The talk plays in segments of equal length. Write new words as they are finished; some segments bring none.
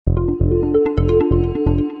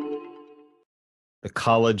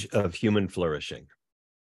College of Human Flourishing.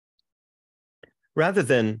 Rather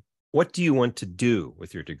than, what do you want to do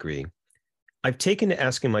with your degree? I've taken to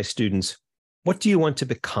asking my students, what do you want to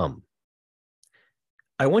become?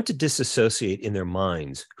 I want to disassociate in their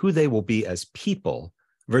minds who they will be as people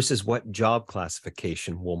versus what job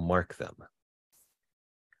classification will mark them.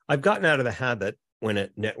 I've gotten out of the habit, when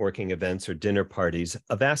at networking events or dinner parties,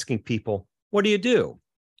 of asking people, what do you do?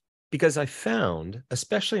 Because I found,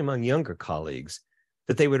 especially among younger colleagues,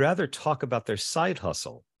 that they would rather talk about their side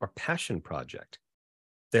hustle or passion project.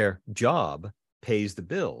 Their job pays the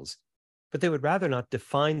bills, but they would rather not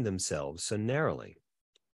define themselves so narrowly.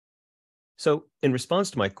 So in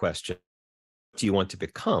response to my question, what do you want to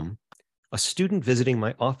become? A student visiting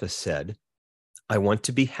my office said, I want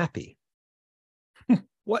to be happy.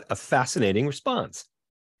 What a fascinating response.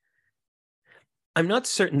 I'm not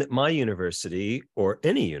certain that my university or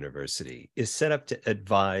any university is set up to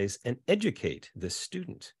advise and educate this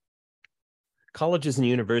student. Colleges and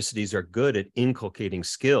universities are good at inculcating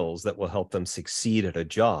skills that will help them succeed at a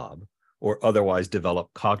job or otherwise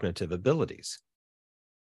develop cognitive abilities.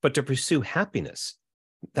 But to pursue happiness,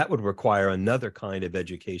 that would require another kind of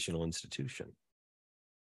educational institution.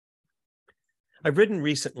 I've written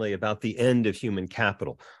recently about the end of human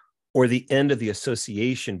capital, or the end of the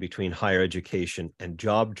association between higher education and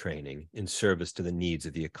job training in service to the needs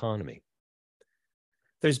of the economy.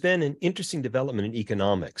 There's been an interesting development in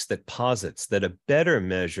economics that posits that a better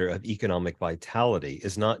measure of economic vitality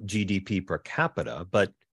is not GDP per capita,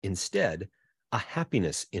 but instead a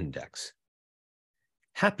happiness index.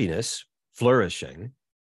 Happiness, flourishing,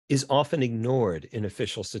 is often ignored in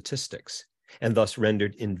official statistics and thus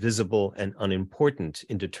rendered invisible and unimportant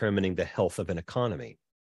in determining the health of an economy.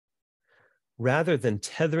 Rather than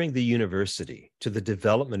tethering the university to the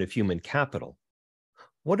development of human capital,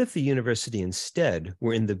 what if the university instead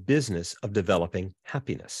were in the business of developing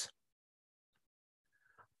happiness?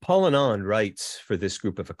 Paul Anand writes for this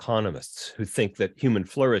group of economists who think that human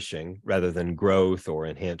flourishing, rather than growth or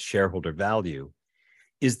enhanced shareholder value,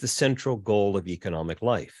 is the central goal of economic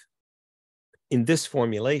life. In this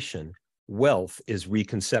formulation, wealth is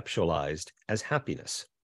reconceptualized as happiness.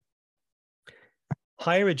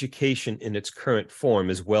 Higher education in its current form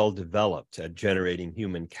is well developed at generating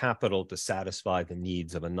human capital to satisfy the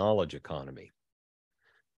needs of a knowledge economy.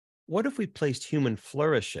 What if we placed human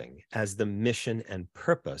flourishing as the mission and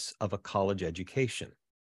purpose of a college education?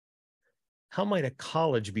 How might a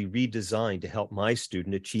college be redesigned to help my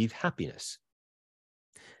student achieve happiness?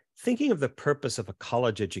 Thinking of the purpose of a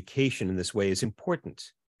college education in this way is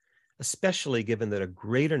important, especially given that a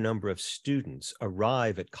greater number of students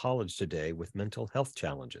arrive at college today with mental health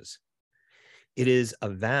challenges. It is a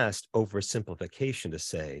vast oversimplification to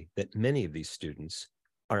say that many of these students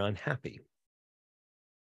are unhappy.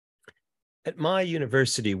 At my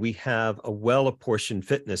university, we have a well-apportioned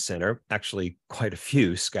fitness center, actually quite a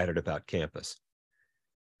few scattered about campus.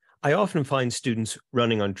 I often find students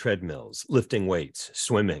running on treadmills, lifting weights,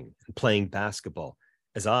 swimming, and playing basketball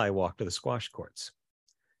as I walk to the squash courts.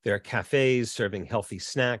 There are cafes serving healthy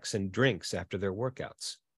snacks and drinks after their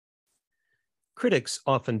workouts. Critics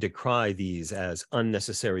often decry these as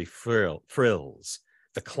unnecessary frills,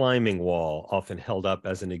 the climbing wall often held up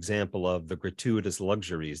as an example of the gratuitous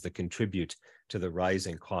luxuries that contribute to the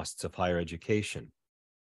rising costs of higher education.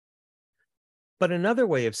 But another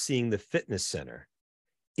way of seeing the fitness center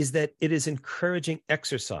is that it is encouraging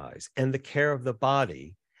exercise and the care of the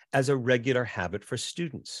body as a regular habit for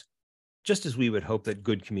students, just as we would hope that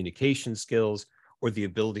good communication skills or the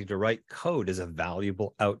ability to write code is a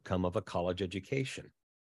valuable outcome of a college education.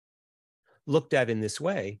 Looked at in this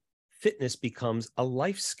way, fitness becomes a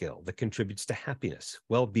life skill that contributes to happiness,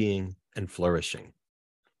 well-being, and flourishing.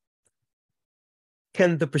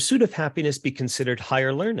 Can the pursuit of happiness be considered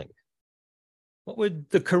higher learning? What would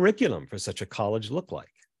the curriculum for such a college look like?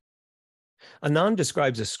 Anand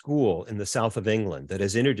describes a school in the south of England that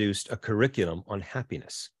has introduced a curriculum on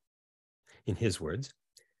happiness. In his words,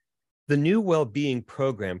 the new well-being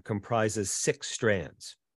program comprises 6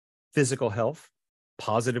 strands: physical health,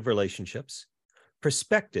 positive relationships,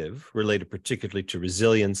 perspective related particularly to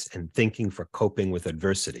resilience and thinking for coping with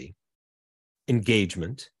adversity,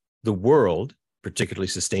 engagement, the world, particularly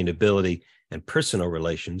sustainability and personal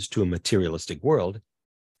relations to a materialistic world,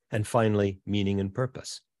 and finally, meaning and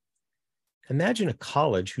purpose. Imagine a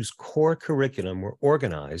college whose core curriculum were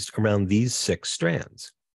organized around these 6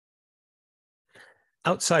 strands.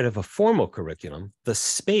 Outside of a formal curriculum, the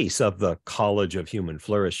space of the College of Human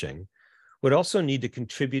Flourishing would also need to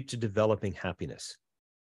contribute to developing happiness.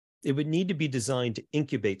 It would need to be designed to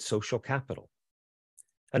incubate social capital.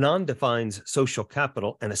 Anand defines social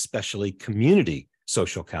capital, and especially community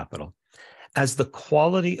social capital, as the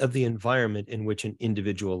quality of the environment in which an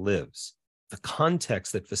individual lives, the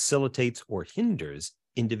context that facilitates or hinders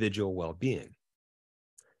individual well-being.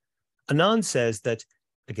 Anand says that,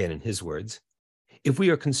 again in his words, if we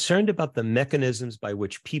are concerned about the mechanisms by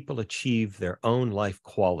which people achieve their own life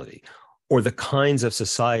quality or the kinds of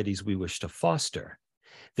societies we wish to foster,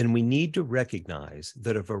 then we need to recognize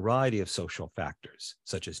that a variety of social factors,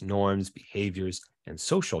 such as norms, behaviors, and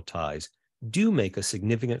social ties, do make a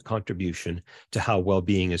significant contribution to how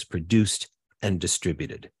well-being is produced and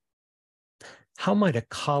distributed. How might a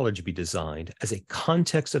college be designed as a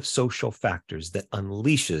context of social factors that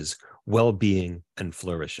unleashes well-being and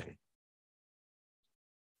flourishing?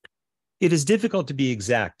 It is difficult to be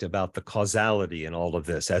exact about the causality in all of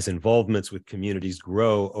this, as involvements with communities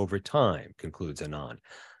grow over time, concludes Anand.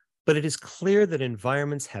 But it is clear that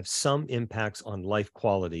environments have some impacts on life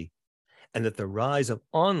quality, and that the rise of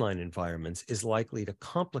online environments is likely to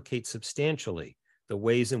complicate substantially the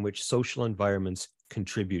ways in which social environments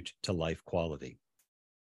contribute to life quality.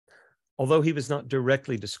 Although he was not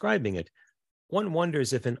directly describing it, one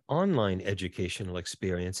wonders if an online educational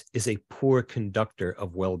experience is a poor conductor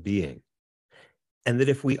of well-being, and that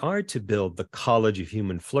if we are to build the College of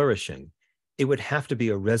Human Flourishing, it would have to be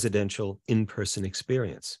a residential in-person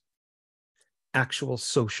experience. Actual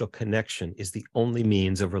social connection is the only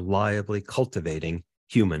means of reliably cultivating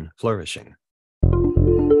human flourishing.